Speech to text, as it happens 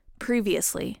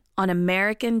Previously on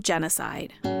American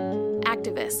Genocide.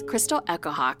 Activist Crystal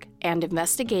and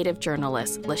investigative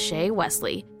journalist Lashay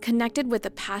Wesley connected with a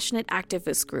passionate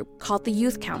activist group called the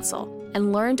Youth Council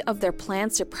and learned of their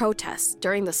plans to protest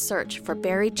during the search for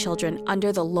buried children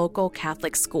under the local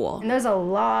Catholic school. And there's a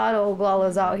lot of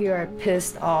Oglalas out here are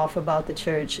pissed off about the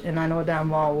church, and I know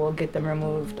damn well we'll get them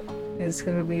removed. It's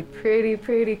going to be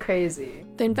pretty crazy.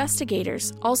 The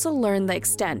investigators also learned the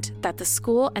extent that the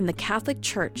school and the Catholic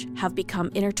Church have become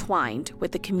intertwined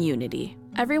with the community.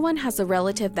 Everyone has a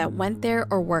relative that went there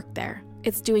or worked there.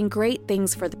 It's doing great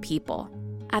things for the people.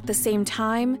 At the same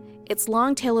time, its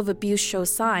long tail of abuse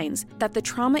shows signs that the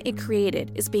trauma it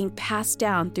created is being passed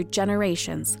down through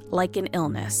generations like an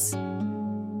illness.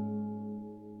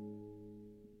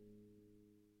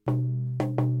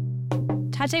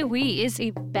 Tatewi is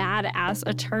a badass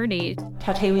attorney.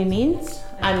 Tatewi means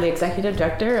I'm the executive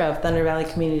director of Thunder Valley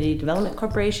Community Development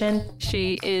Corporation.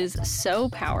 She is so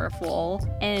powerful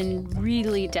and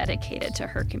really dedicated to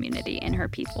her community and her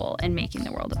people and making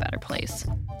the world a better place.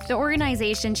 The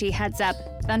organization she heads up,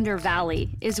 Thunder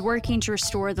Valley, is working to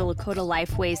restore the Lakota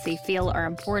lifeways they feel are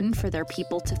important for their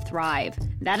people to thrive.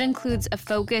 That includes a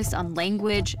focus on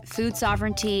language, food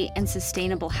sovereignty, and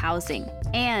sustainable housing,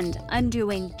 and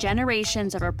undoing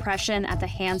generations of oppression at the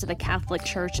hands of the Catholic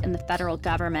Church and the federal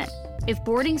government. If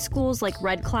boarding schools like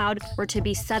Red Cloud were to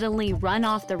be suddenly run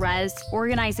off the res,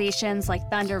 organizations like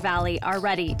Thunder Valley are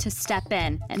ready to step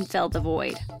in and fill the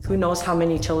void. Who knows how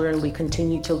many children we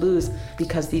continue to lose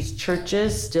because these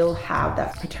churches still have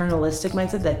that paternalistic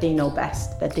mindset that they know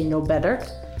best, that they know better,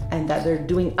 and that they're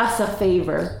doing us a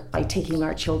favor by taking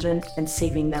our children and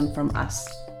saving them from us.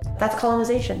 That's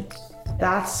colonization.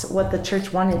 That's what the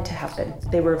church wanted to happen.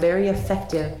 They were very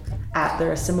effective at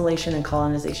their assimilation and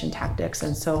colonization tactics,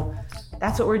 and so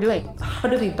that's what we're doing. How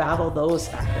do we battle those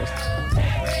factors?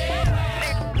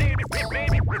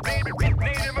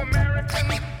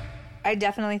 I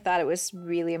definitely thought it was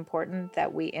really important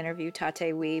that we interview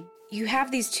Tatewi. You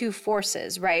have these two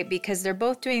forces, right? Because they're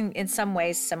both doing, in some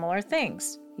ways, similar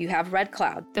things. You have Red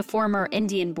Cloud, the former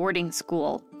Indian boarding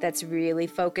school, that's really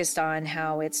focused on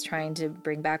how it's trying to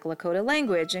bring back Lakota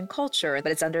language and culture,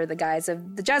 but it's under the guise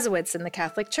of the Jesuits and the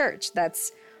Catholic Church.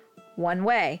 That's one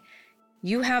way.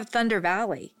 You have Thunder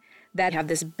Valley that have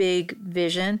this big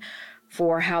vision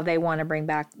for how they want to bring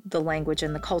back the language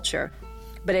and the culture,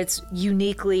 but it's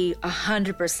uniquely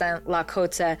 100%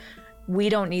 Lakota. We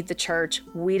don't need the church.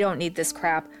 We don't need this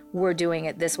crap. We're doing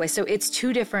it this way. So it's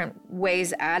two different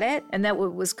ways at it. And that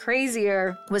what was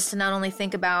crazier was to not only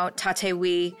think about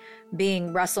Tatewi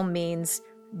being Russell Means'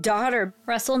 daughter.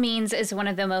 Russell Means is one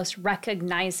of the most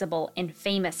recognizable and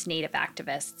famous Native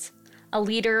activists, a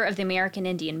leader of the American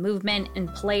Indian movement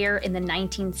and player in the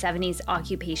 1970s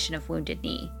occupation of Wounded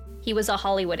Knee. He was a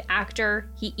Hollywood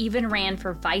actor. He even ran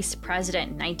for vice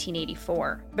president in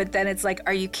 1984. But then it's like,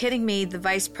 are you kidding me? The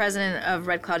vice president of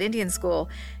Red Cloud Indian School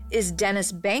is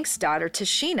Dennis Banks' daughter,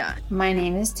 Tashina. My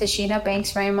name is Tashina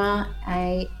Banks Rama.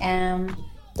 I am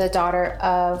the daughter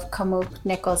of Kamuk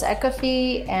Nichols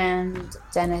Ekafi and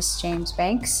Dennis James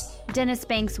Banks. Dennis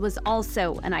Banks was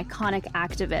also an iconic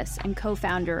activist and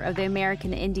co-founder of the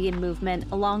American Indian movement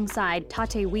alongside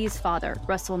Tatewi's father,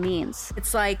 Russell Means.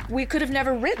 It's like, we could have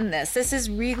never written this. This is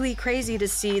really crazy to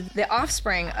see the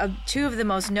offspring of two of the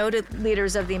most noted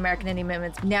leaders of the American Indian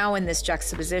movement now in this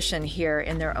juxtaposition here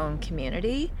in their own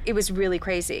community. It was really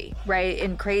crazy, right?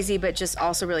 And crazy, but just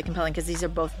also really compelling because these are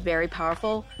both very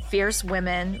powerful, fierce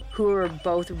women who are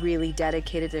both really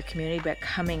dedicated to their community, but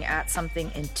coming at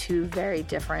something in two very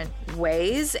different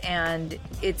ways, and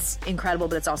it's incredible,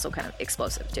 but it's also kind of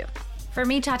explosive too. For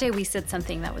me, Tatewi said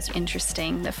something that was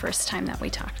interesting the first time that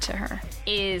we talked to her,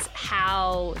 is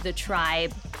how the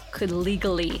tribe could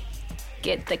legally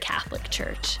get the Catholic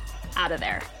Church out of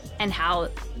there, and how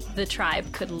the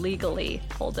tribe could legally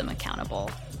hold them accountable.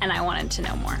 And I wanted to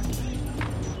know more.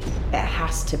 It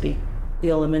has to be the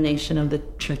elimination of the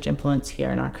church influence here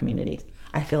in our communities.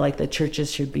 I feel like the churches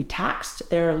should be taxed.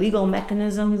 There are legal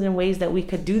mechanisms and ways that we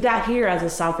could do that here as a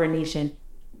sovereign nation.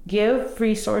 Give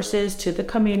resources to the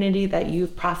community that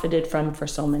you've profited from for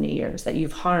so many years, that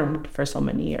you've harmed for so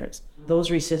many years. Those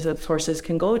resources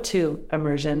can go to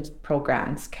immersion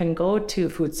programs, can go to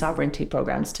food sovereignty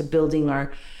programs, to building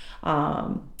our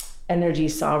energy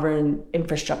sovereign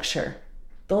infrastructure.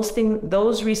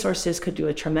 Those resources could do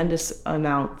a tremendous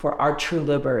amount for our true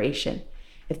liberation.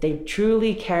 If they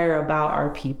truly care about our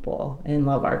people and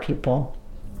love our people,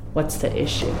 what's the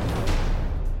issue?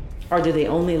 Or do they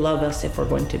only love us if we're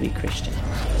going to be Christian?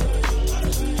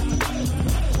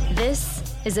 This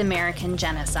is American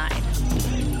Genocide.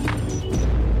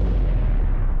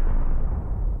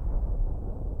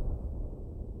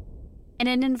 In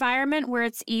an environment where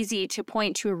it's easy to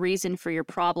point to a reason for your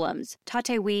problems,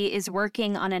 Tatewi is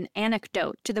working on an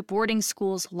antidote to the boarding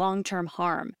school's long-term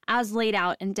harm, as laid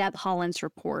out in Deb Holland's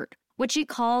report, which she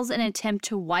calls an attempt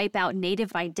to wipe out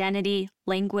Native identity,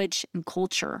 language, and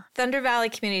culture. Thunder Valley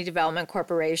Community Development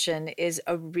Corporation is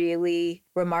a really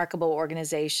remarkable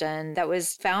organization that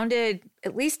was founded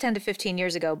at least 10 to 15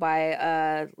 years ago by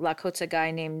a Lakota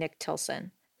guy named Nick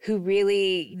Tilson, who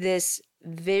really, this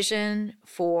vision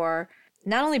for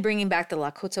not only bringing back the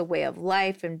Lakota way of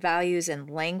life and values and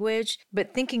language,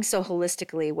 but thinking so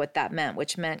holistically what that meant,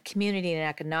 which meant community and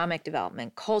economic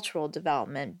development, cultural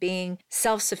development, being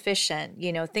self-sufficient,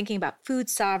 thinking about food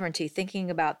sovereignty,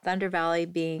 thinking about Thunder Valley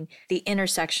being the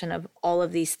intersection of all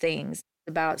of these things.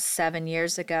 About 7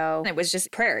 years ago, it was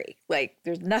just prairie. Like,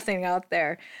 there's nothing out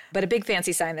there but a big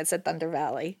fancy sign that said Thunder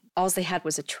Valley. All they had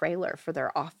was a trailer for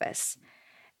their office,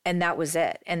 and that was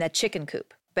it, and a chicken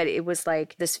coop. But it was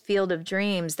like this field of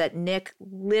dreams that Nick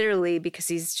literally, because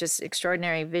he's just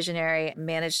extraordinary visionary,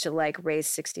 managed to raise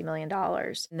 $60 million.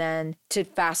 And then to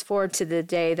fast forward to the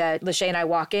day that Lashay and I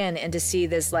walk in and to see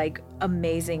this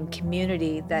amazing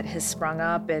community that has sprung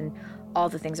up and all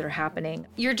the things that are happening.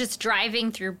 You're just driving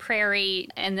through prairie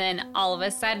and then all of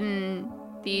a sudden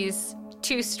these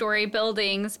 2-story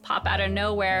buildings pop out of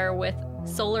nowhere with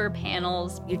solar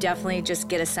panels. You definitely just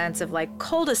get a sense of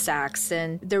cul-de-sacs,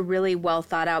 and they're really well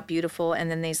thought out, beautiful. And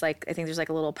then there's I think there's a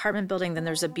little apartment building, then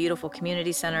there's a beautiful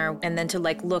community center. And then to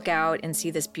look out and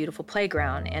see this beautiful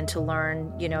playground and to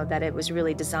learn, that it was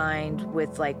really designed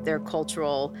with their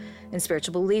cultural and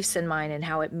spiritual beliefs in mind and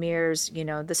how it mirrors,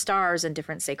 the stars and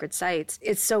different sacred sites.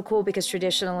 It's so cool because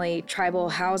traditionally tribal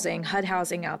housing, HUD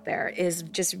housing out there is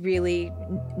just really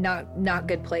not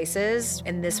good places.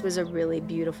 And this was a really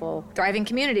beautiful, thriving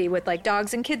community with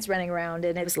dogs and kids running around,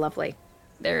 and it was lovely.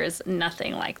 There is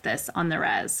nothing like this on the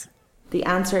res. The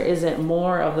answer isn't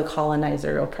more of the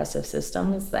colonizer oppressive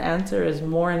systems. The answer is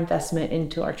more investment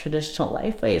into our traditional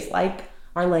life ways, like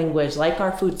our language, like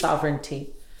our food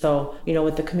sovereignty. So,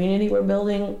 with the community we're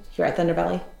building here at Thunder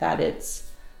Valley, that it's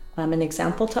an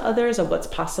example to others of what's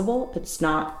possible. It's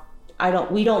not,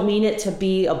 we don't mean it to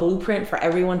be a blueprint for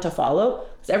everyone to follow,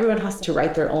 because everyone has to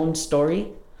write their own story,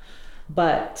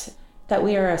 but that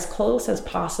we are as close as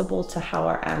possible to how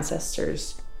our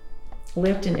ancestors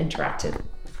lived and interacted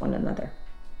with one another,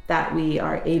 that we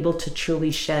are able to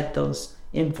truly shed those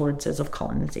influences of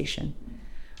colonization.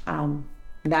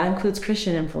 That includes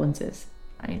Christian influences,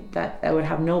 right? That would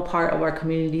have no part of our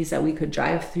communities that we could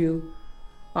drive through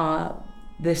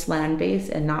this land base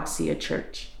and not see a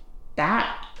church.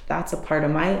 That's a part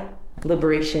of my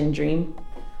liberation dream,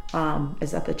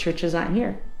 is that the church is not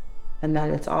here, and that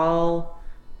it's all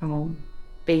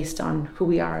based on who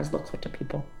we are as Lakota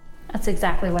people. That's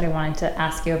exactly what I wanted to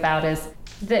ask you about, is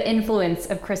the influence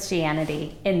of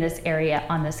Christianity in this area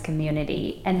on this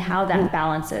community and how that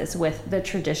balances with the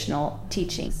traditional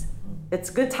teachings. It's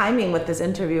good timing with this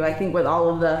interview, I think, with all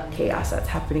of the chaos that's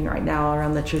happening right now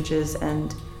around the churches,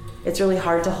 and it's really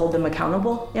hard to hold them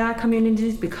accountable in our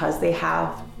communities because they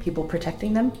have people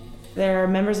protecting them. They're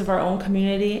members of our own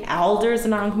community, elders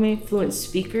in our own community, fluent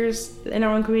speakers in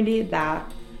our own community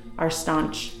that are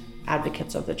staunch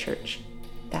advocates of the church,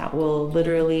 that will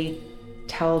literally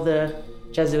tell the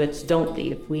Jesuits, don't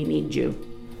leave, we need you.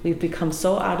 We've become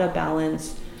so out of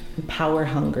balance and power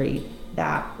hungry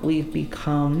that we've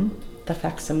become the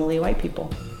facsimile white people.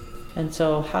 And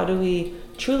so how do we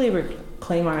truly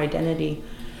reclaim our identity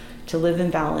to live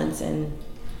in balance? And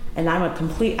I'm a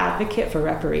complete advocate for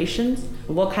reparations.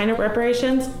 What kind of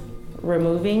reparations?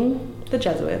 Removing the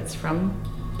Jesuits from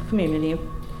the community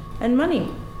and money.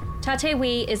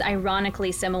 Tatewi is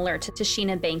ironically similar to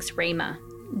Sheena Banks Rama.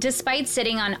 Despite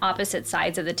sitting on opposite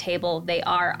sides of the table, they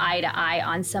are eye to eye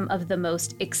on some of the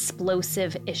most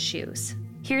explosive issues.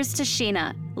 Here's to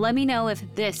Sheena. Let me know if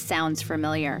this sounds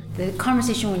familiar. The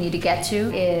conversation we need to get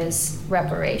to is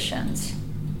reparations.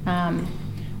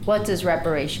 What does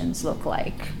reparations look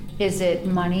like? Is it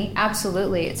money?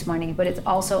 Absolutely, it's money, but it's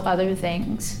also other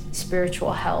things: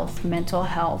 spiritual health, mental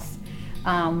health,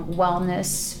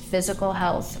 wellness, physical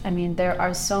health. I mean, there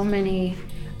are so many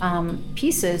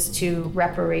pieces to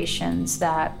reparations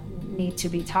that need to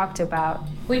be talked about.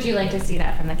 Would you like to see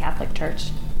that from the Catholic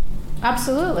Church?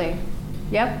 Absolutely.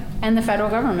 Yep. And the federal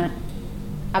government.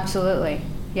 Absolutely.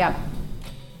 Yep.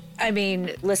 I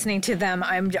mean, listening to them,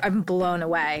 I'm blown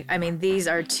away. I mean, these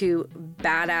are two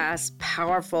badass,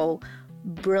 powerful,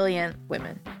 brilliant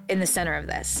women in the center of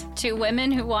this. Two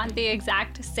women who want the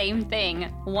exact same thing.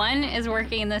 One is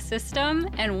working in the system,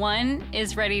 and one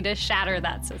is ready to shatter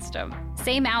that system.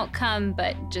 Same outcome,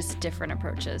 but just different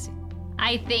approaches.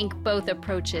 I think both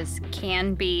approaches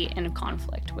can be in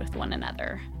conflict with one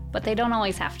another, but they don't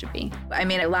always have to be. I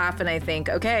mean, I laugh and I think,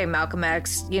 okay, Malcolm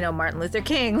X, Martin Luther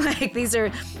King, like these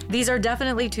are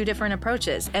definitely two different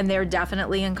approaches, and they're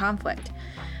definitely in conflict.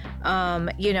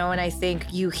 And I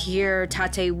think you hear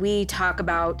Tate Wee talk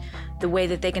about the way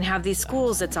that they can have these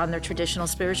schools that's on their traditional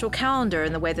spiritual calendar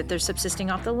and the way that they're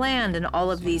subsisting off the land and all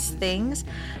of these things.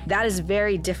 That is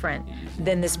very different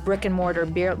than this brick and mortar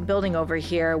building over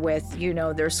here with,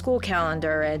 their school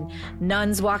calendar and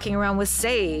nuns walking around with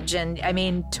sage. And I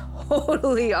mean,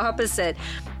 totally opposite.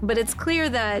 But it's clear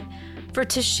that for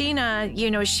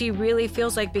Tashina, she really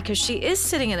feels like, because she is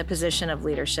sitting in a position of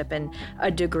leadership and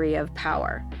a degree of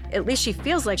power, at least she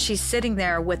feels like she's sitting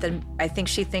there with I think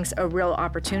she thinks a real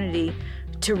opportunity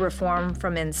to reform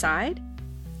from inside.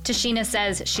 Tashina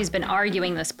says she's been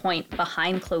arguing this point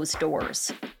behind closed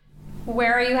doors.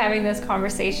 Where are you having those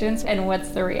conversations, and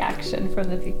what's the reaction from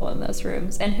the people in those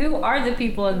rooms? And who are the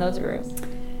people in those rooms?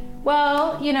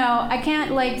 Well, I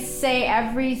can't say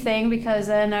everything, because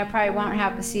then I probably won't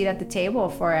have a seat at the table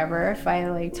forever if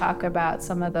I talk about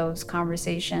some of those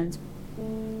conversations.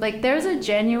 There's a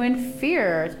genuine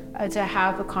fear to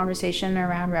have a conversation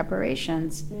around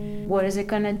reparations. What is it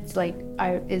gonna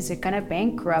is it gonna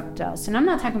bankrupt us? And I'm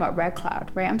not talking about Red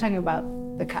Cloud, right? I'm talking about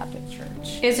the Catholic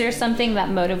Church. Is there something that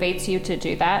motivates you to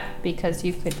do that? Because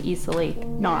you could easily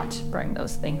not bring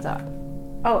those things up.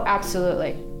 Oh,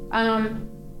 absolutely.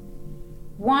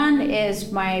 One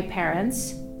is my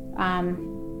parents.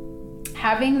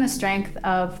 Having the strength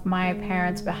of my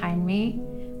parents behind me.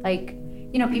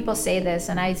 People say this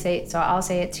and I say it, so I'll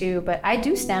say it too, but I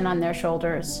do stand on their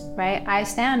shoulders, right? I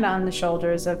stand on the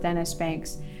shoulders of Dennis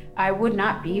Banks. I would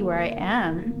not be where I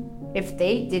am if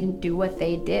they didn't do what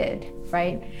they did,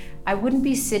 right? I wouldn't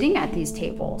be sitting at these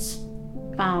tables.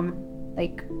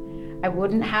 I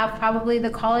wouldn't have probably the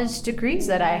college degrees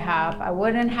that I have. I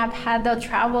wouldn't have had the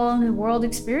travel and the world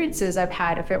experiences I've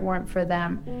had if it weren't for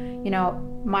them.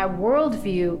 My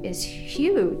worldview is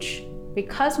huge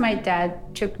because my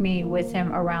dad took me with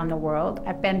him around the world.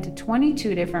 I've been to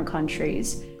 22 different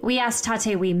countries. We asked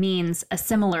Tate Wee Means a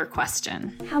similar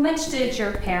question. How much did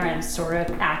your parents' sort of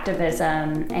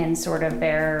activism and sort of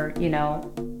their,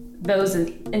 those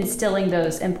instilling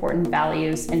those important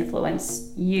values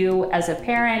influence you as a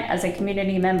parent, as a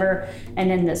community member, and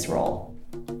in this role?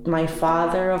 My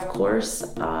father, of course,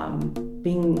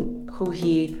 being who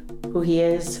he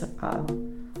is,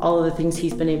 all of the things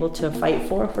he's been able to fight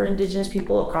for Indigenous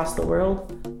people across the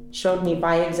world, showed me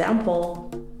by example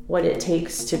what it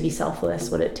takes to be selfless,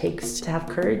 what it takes to have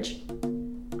courage,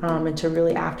 and to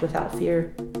really act without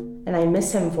fear. And I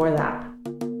miss him for that.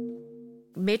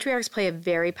 Matriarchs play a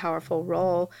very powerful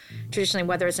role, traditionally,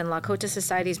 whether it's in Lakota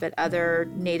societies, but other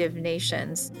Native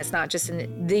nations. It's not just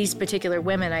in these particular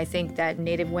women. I think that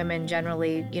Native women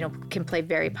generally, can play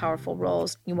very powerful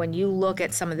roles. When you look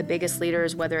at some of the biggest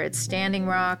leaders, whether it's Standing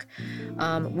Rock,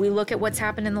 we look at what's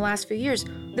happened in the last few years.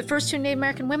 The first two Native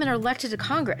American women are elected to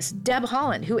Congress. Deb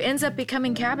Haaland, who ends up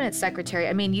becoming cabinet secretary.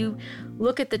 I mean, you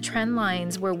look at the trend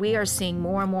lines where we are seeing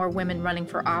more and more women running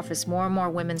for office, more and more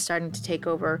women starting to take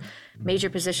over major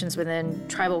positions within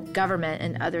tribal government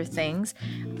and other things.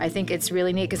 I think it's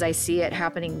really neat because I see it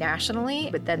happening nationally,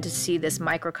 but then to see this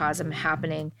microcosm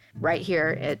happening right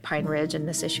here at Pine Ridge and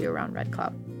this issue around Red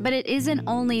Cloud. But it isn't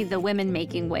only the women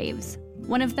making waves.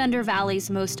 One of Thunder Valley's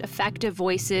most effective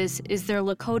voices is their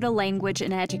Lakota language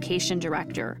and education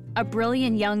director, a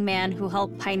brilliant young man who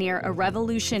helped pioneer a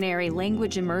revolutionary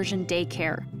language immersion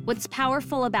daycare. What's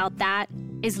powerful about that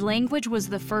is language was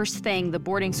the first thing the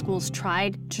boarding schools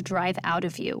tried to drive out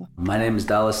of you. My name is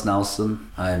Dallas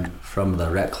Nelson. I'm from the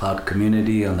Red Cloud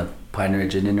community on the Pine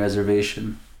Ridge Indian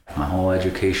Reservation. My whole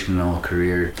educational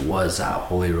career was at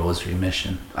Holy Rosary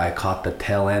Mission. I caught the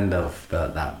tail end of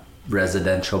that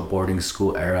residential boarding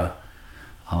school era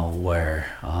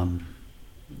where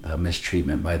the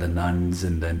mistreatment by the nuns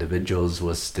and the individuals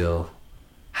was still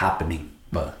happening.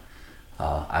 But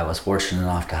I was fortunate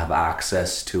enough to have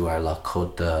access to our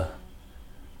Lakota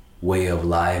way of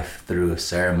life through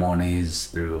ceremonies,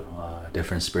 through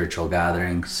different spiritual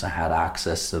gatherings. I had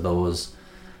access to those.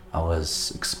 I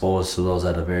was exposed to those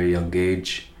at a very young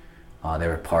age. They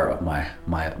were part of my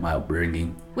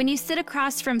upbringing. When you sit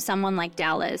across from someone like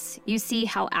Dallas, you see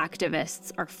how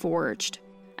activists are forged.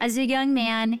 As a young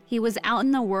man, he was out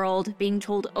in the world being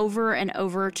told over and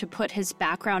over to put his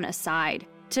background aside,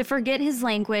 to forget his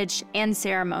language and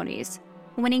ceremonies.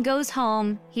 When he goes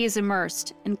home, he is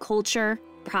immersed in culture,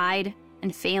 pride,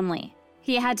 and family.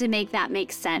 He had to make that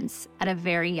make sense at a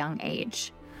very young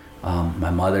age. My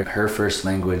mother, her first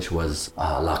language was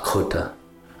Lakota.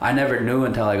 I never knew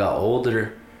until I got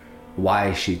older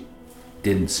why she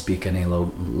didn't speak any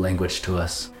language to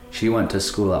us. She went to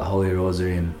school at Holy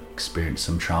Rosary and experienced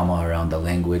some trauma around the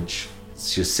language.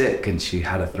 She was sick and she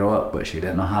had to throw up, but she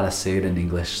didn't know how to say it in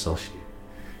English, so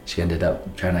she ended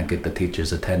up trying to get the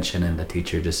teacher's attention, and the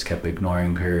teacher just kept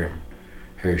ignoring her.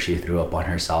 She threw up on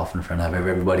herself in front of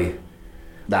everybody.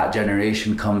 That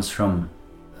generation comes from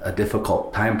a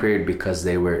difficult time period because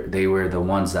they were the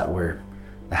ones that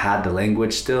had the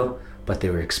language still, but they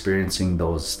were experiencing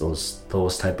those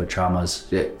type of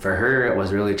traumas. For her, it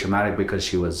was really traumatic because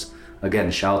she was, again,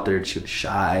 sheltered, she was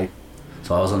shy.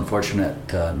 So I was unfortunate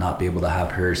to not be able to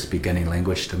have her speak any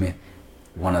language to me.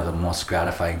 One of the most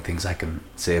gratifying things I can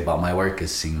say about my work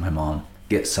is seeing my mom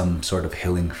get some sort of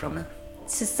healing from it.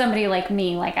 To somebody like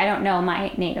me, like I don't know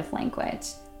my native language.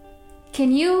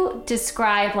 Can you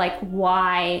describe like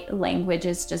why language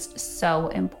is just so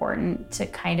important to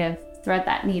kind of thread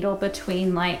that needle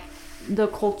between like the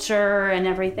culture and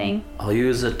everything? I'll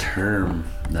use a term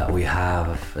that we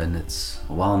have, and it's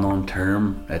a well-known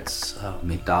term. It's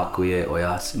mitakuye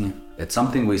oyasini. It's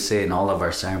something we say in all of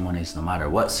our ceremonies, no matter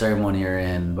what ceremony you're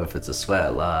in, but if it's a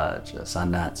sweat lodge, a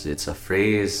sanats, it's a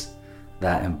phrase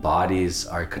that embodies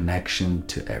our connection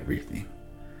to everything.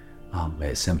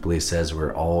 It simply says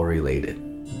we're all related.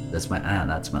 That's my aunt,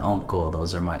 that's my uncle,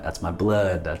 that's my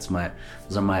blood, those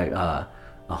are my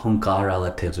Hunka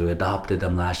relatives. We adopted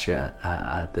them last year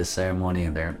at this ceremony,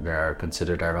 and they are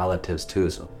considered our relatives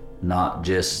too. So not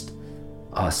just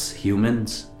us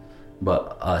humans,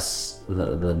 but us,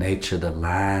 the nature, the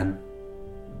land,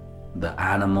 the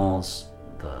animals,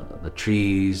 the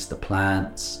trees, the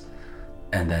plants,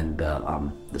 and then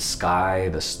the sky,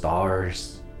 the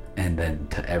stars, and then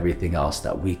to everything else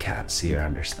that we can't see or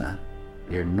understand.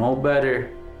 You're no better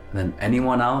than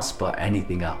anyone else, but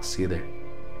anything else either.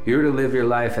 You're to live your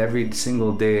life every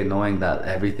single day knowing that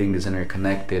everything is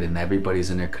interconnected and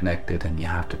everybody's interconnected, and you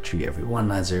have to treat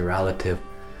everyone as your relative.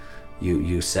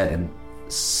 You set in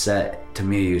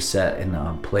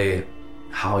play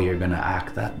how you're gonna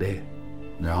act that day.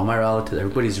 They're all my relatives,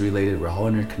 everybody's related, we're all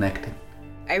interconnected.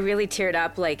 I really teared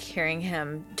up like hearing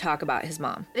him talk about his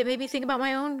mom. It made me think about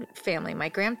my own family, my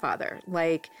grandfather.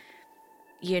 Like,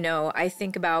 you know, I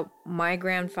think about my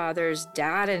grandfather's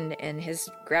dad and his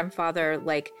grandfather,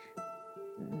 like,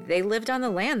 they lived on the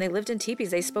land. They lived in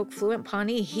teepees. They spoke fluent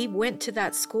Pawnee. He went to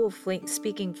that school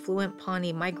speaking fluent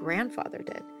Pawnee. My grandfather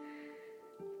did.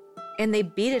 And they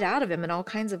beat it out of him in all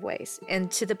kinds of ways. And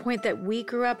to the point that we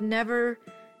grew up never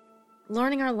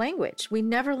learning our language. We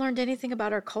never learned anything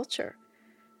about our culture.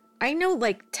 I know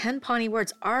like 10 Pawnee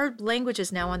words. Our language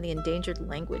is now on the endangered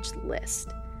language list.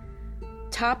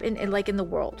 Top in the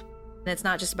world. And it's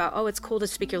not just about, oh, it's cool to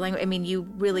speak your language. I mean, you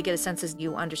really get a sense as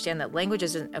you understand that language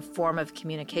isn't a form of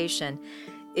communication.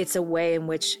 It's a way in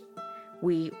which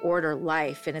we order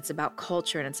life, and it's about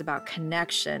culture, and it's about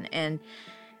connection. And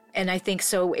I think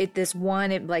so it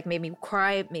like made me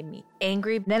cry, it made me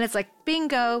angry. Then it's like,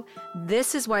 bingo,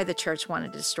 this is why the church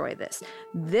wanted to destroy this.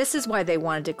 This is why they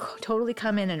wanted to totally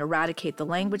come in and eradicate the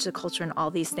language, the culture, and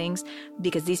all these things,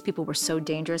 because these people were so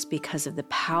dangerous because of the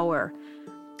power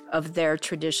of their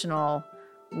traditional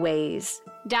ways.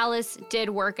 Dallas did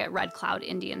work at Red Cloud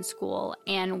Indian School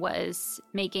and was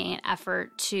making an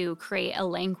effort to create a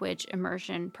language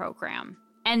immersion program.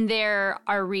 And there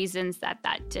are reasons that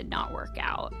did not work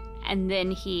out. And then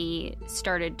he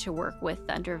started to work with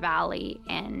Thunder Valley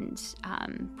and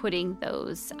putting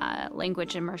those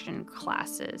language immersion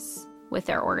classes with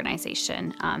their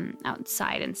organization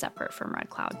outside and separate from Red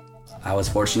Cloud. I was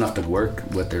fortunate enough to work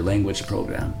with their language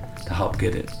program to help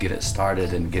get it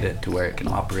started and get it to where it can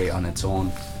operate on its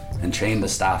own, and train the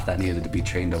staff that needed to be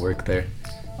trained to work there,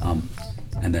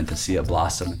 and then to see it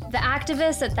blossom. The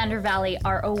activists at Thunder Valley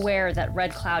are aware that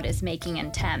Red Cloud is making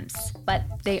attempts, but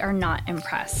they are not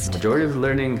impressed. The majority of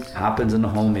learning happens in the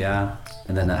home, yeah,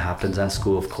 and then it happens at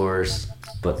school, of course.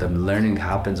 But the learning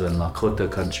happens in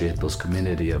Lakota country at those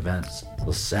community events,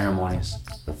 those ceremonies.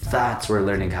 That's where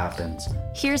learning happens.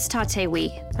 Here's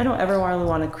Tatewi. I don't ever really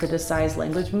want to criticize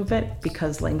language movement,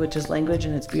 because language is language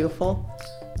and it's beautiful.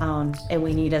 And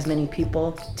we need as many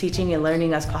people teaching and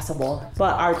learning as possible.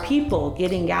 But our people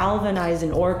getting galvanized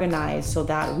and organized so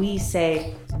that we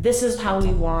say, this is how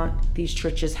we want these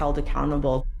churches held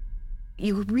accountable.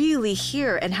 You really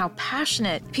hear and how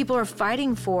passionate people are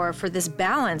fighting for this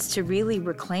balance to really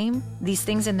reclaim these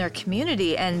things in their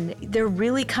community. And they're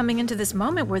really coming into this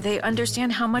moment where they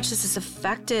understand how much this has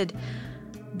affected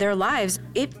their lives.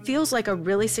 It feels like a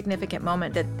really significant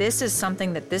moment that this is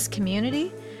something that this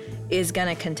community is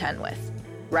going to contend with,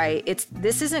 right?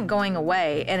 This isn't going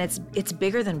away, and it's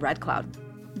bigger than Red Cloud.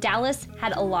 Dallas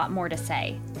had a lot more to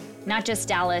say. Not just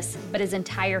Dallas, but his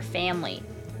entire family.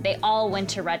 They all went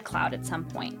to Red Cloud at some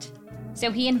point.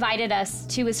 So he invited us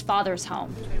to his father's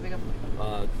home.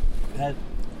 Head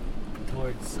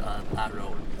towards that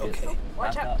road. Okay.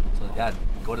 Watch out. So yeah,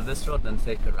 go to this road, then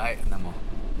take a right, and then we'll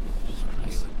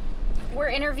just We're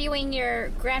interviewing your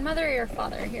grandmother or your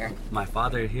father here? my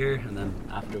father here, and then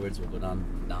afterwards we'll go down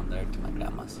there to my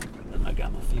grandma's. And my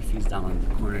grandma Fifi's down in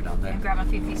the corner down there. And Grandma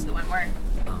Fifi's the one we're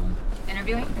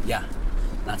interviewing? Yeah,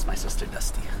 that's my sister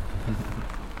Dusty.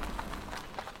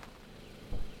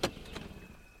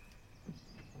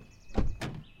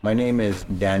 My name is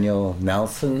Daniel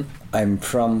Nelson. I'm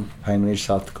from Pine Ridge,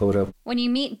 South Dakota. When you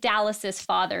meet Dallas's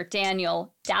father,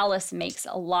 Daniel, Dallas makes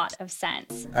a lot of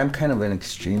sense. I'm kind of an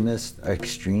extreme.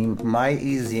 My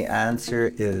easy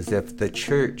answer is if the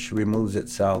church removes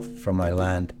itself from my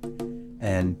land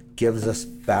and gives us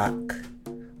back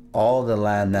all the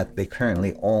land that they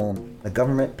currently own. The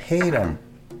government paid them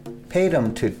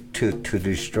to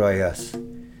destroy us.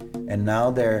 And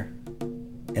now they're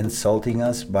insulting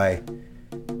us by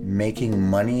making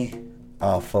money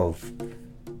off of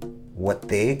what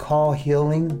they call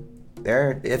healing.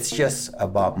 It's just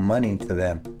about money to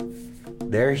them.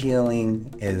 Their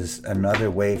healing is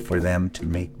another way for them to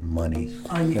make money.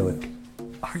 Are you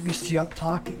still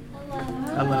talking?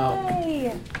 Hello.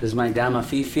 Hi. This is my grandma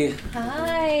Fifi.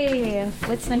 Hi.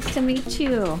 It's nice to meet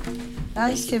you.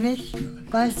 Nice to meet you.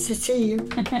 Nice to see you.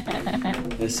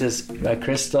 This is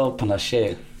Crystal and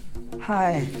Lashay.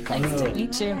 Hi. Nice to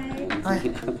meet you.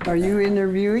 Are you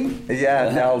interviewing?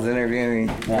 Yeah, Dal's interviewing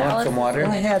me. Want some water? Go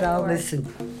ahead, I'll listen.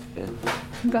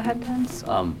 Go ahead, Pence.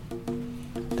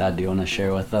 Dad, do you want to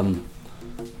share with them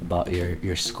about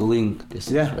your schooling?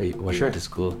 Yeah, where you sure. went to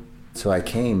school. So I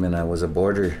came and I was a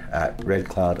boarder at Red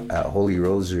Cloud at Holy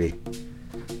Rosary.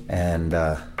 And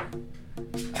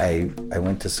I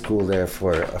went to school there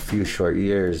for a few short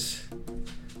years.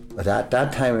 But at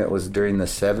that time it was during the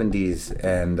 70s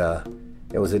and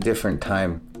it was a different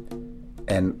time.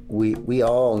 And we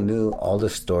all knew all the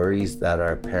stories that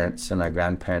our parents and our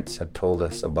grandparents had told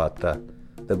us about the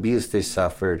abuse they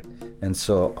suffered. And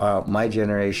so my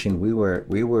generation, we were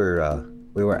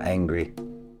angry.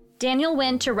 Daniel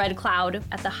went to Red Cloud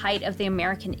at the height of the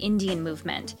American Indian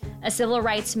movement, a civil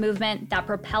rights movement that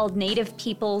propelled Native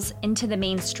peoples into the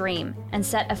mainstream and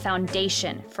set a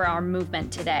foundation for our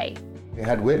movement today. We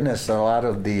had witnessed a lot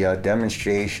of the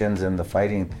demonstrations and the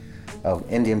fighting of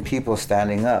Indian people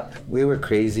standing up. We were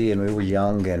crazy and we were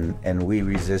young and we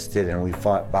resisted and we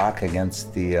fought back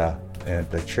against the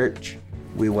church.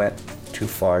 We went too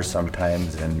far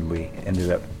sometimes and we ended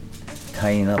up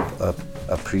tying up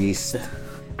a priest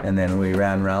and then we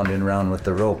ran round and round with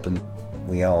the rope and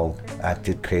we all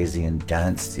acted crazy and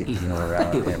danced,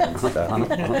 around him and stuff.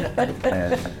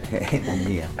 And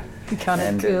yeah. Kind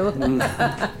of cool.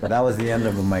 But that was the end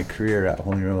of my career at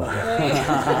Holy Rosary.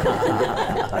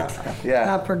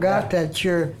 Yeah. I forgot that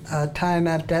your time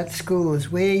at that school was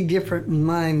way different than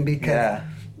mine because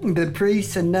the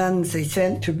priests and nuns they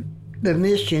sent to the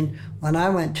mission when I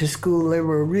went to school, they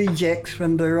were rejects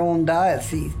from their own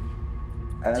diocese.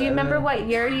 Do you remember what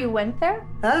year you went there?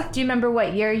 Huh? Do you remember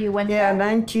what year you went Yeah, there?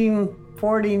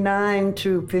 1949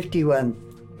 to 51.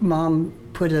 Mom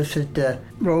put us at the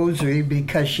Rosary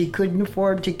because she couldn't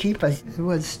afford to keep us. It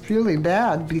was really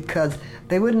bad because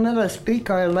they wouldn't let us speak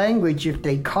our language. If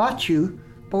they caught you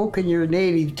spoken your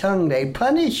native tongue, they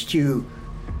punished you.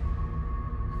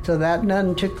 So that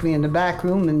nun took me in the back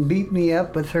room and beat me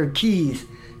up with her keys.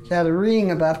 She had a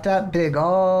ring about that big,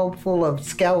 all full of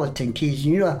skeleton keys.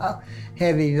 You know how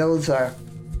heavy those are.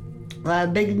 I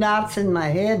had big knots in my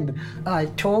head. I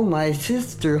told my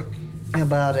sister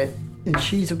about it. And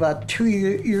she's about 2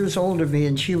 years older than me,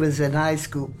 and she was in high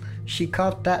school. She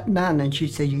caught that nun, and she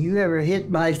said, "You ever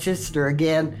hit my sister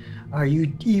again, or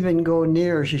you even go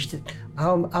near her?" She said,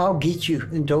 I'll get you,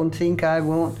 and don't think I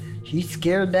won't." She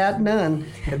scared that nun,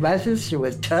 and my sister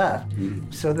was tough.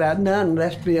 So that nun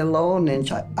left me alone, and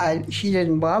she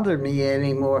didn't bother me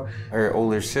anymore. Her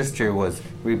older sister was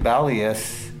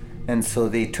rebellious, and so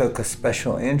they took a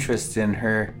special interest in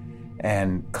her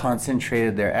and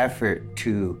concentrated their effort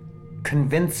to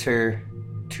convince her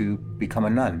to become a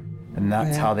nun. And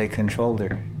that's how they controlled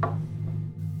her.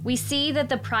 We see that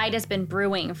the pride has been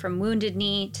brewing from Wounded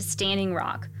Knee to Standing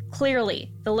Rock.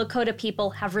 Clearly, the Lakota people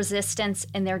have resistance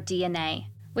in their DNA,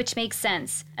 which makes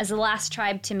sense. As the last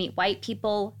tribe to meet white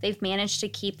people, they've managed to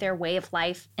keep their way of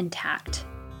life intact.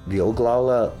 The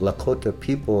Oglala Lakota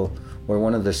people were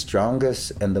one of the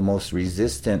strongest and the most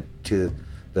resistant to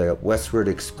the westward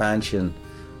expansion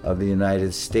of the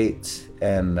United States.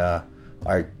 And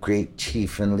our great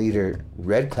chief and leader,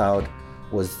 Red Cloud,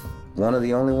 was one of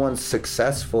the only ones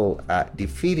successful at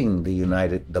defeating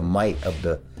the might of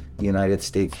the United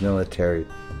States military,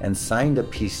 and signed a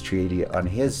peace treaty on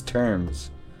his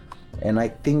terms. And I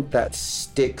think that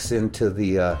sticks into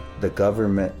the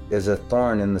government, is a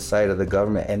thorn in the side of the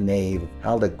government, and they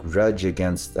held a grudge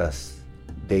against us.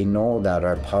 They know that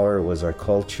our power was our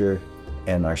culture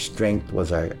and our strength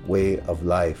was our way of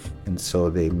life. And so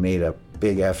they made a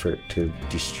big effort to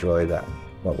destroy that.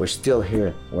 But we're still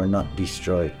here. We're not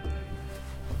destroyed.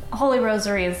 Holy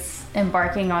Rosary is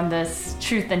embarking on this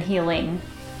truth and healing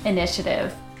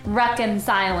initiative,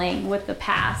 reconciling with the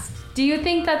past. Do you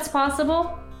think that's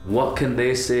possible? What can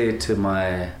they say to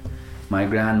my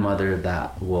grandmother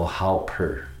that will help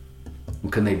her?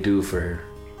 What can they do for her?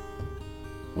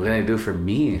 What can they do for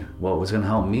me? What was going to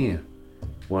help me?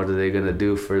 What are they going to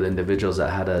do for the individuals that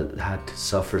had to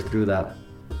suffer through that,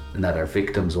 and that are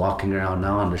victims walking around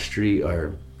now on the street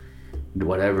or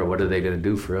whatever? What are they going to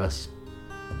do for us?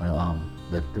 Well,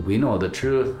 we know the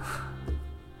truth.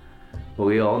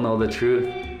 We all know the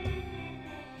truth.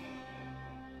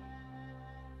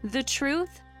 The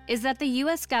truth is that the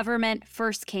U.S. government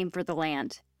first came for the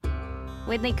land.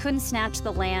 When they couldn't snatch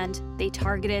the land, they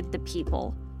targeted the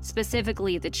people,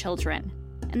 specifically the children.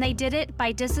 And they did it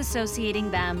by disassociating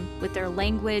them with their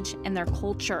language and their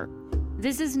culture.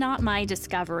 This is not my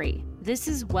discovery. This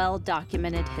is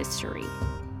well-documented history.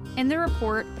 In the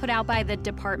report put out by the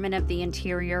Department of the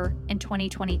Interior in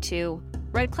 2022,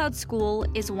 Red Cloud School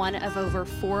is one of over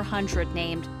 400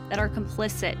 named that are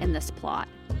complicit in this plot.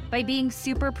 By being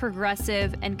super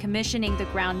progressive and commissioning the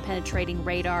ground-penetrating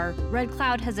radar, Red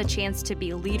Cloud has a chance to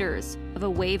be leaders of a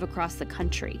wave across the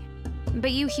country.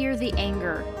 But you hear the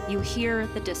anger, you hear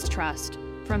the distrust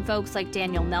from folks like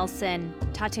Daniel Nelson,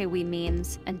 Tate Wee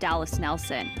Means, and Dallas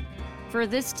Nelson. For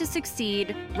this to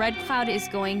succeed, Red Cloud is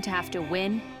going to have to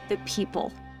win the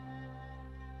people.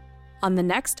 On the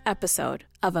next episode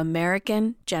of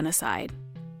American Genocide,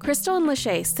 Crystal and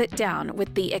Lashay sit down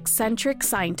with the eccentric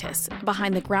scientists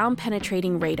behind the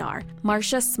ground-penetrating radar,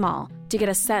 Marcia Small, to get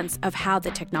a sense of how the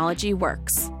technology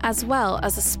works, as well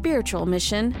as a spiritual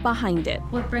mission behind it.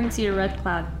 What brings you to Red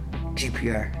Cloud?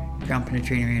 GPR, ground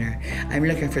penetrating radar. I'm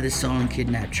looking for the stolen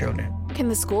kidnapped children. Can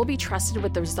the school be trusted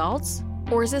with the results?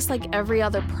 Or is this like every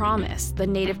other promise the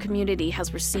Native community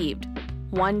has received?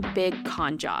 One big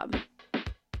con job.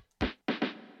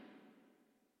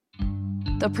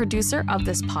 The producer of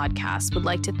this podcast would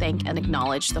like to thank and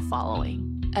acknowledge the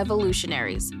following: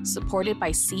 Evolutionaries, supported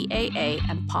by CAA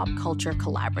and Pop Culture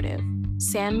Collaborative;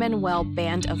 San Manuel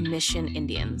Band of Mission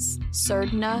Indians;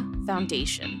 Surdna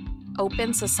Foundation;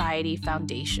 Open Society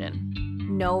Foundation;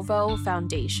 Novo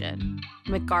Foundation;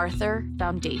 MacArthur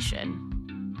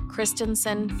Foundation;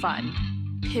 Christensen Fund;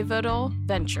 Pivotal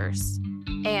Ventures;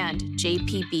 and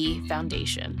JPB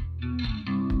Foundation.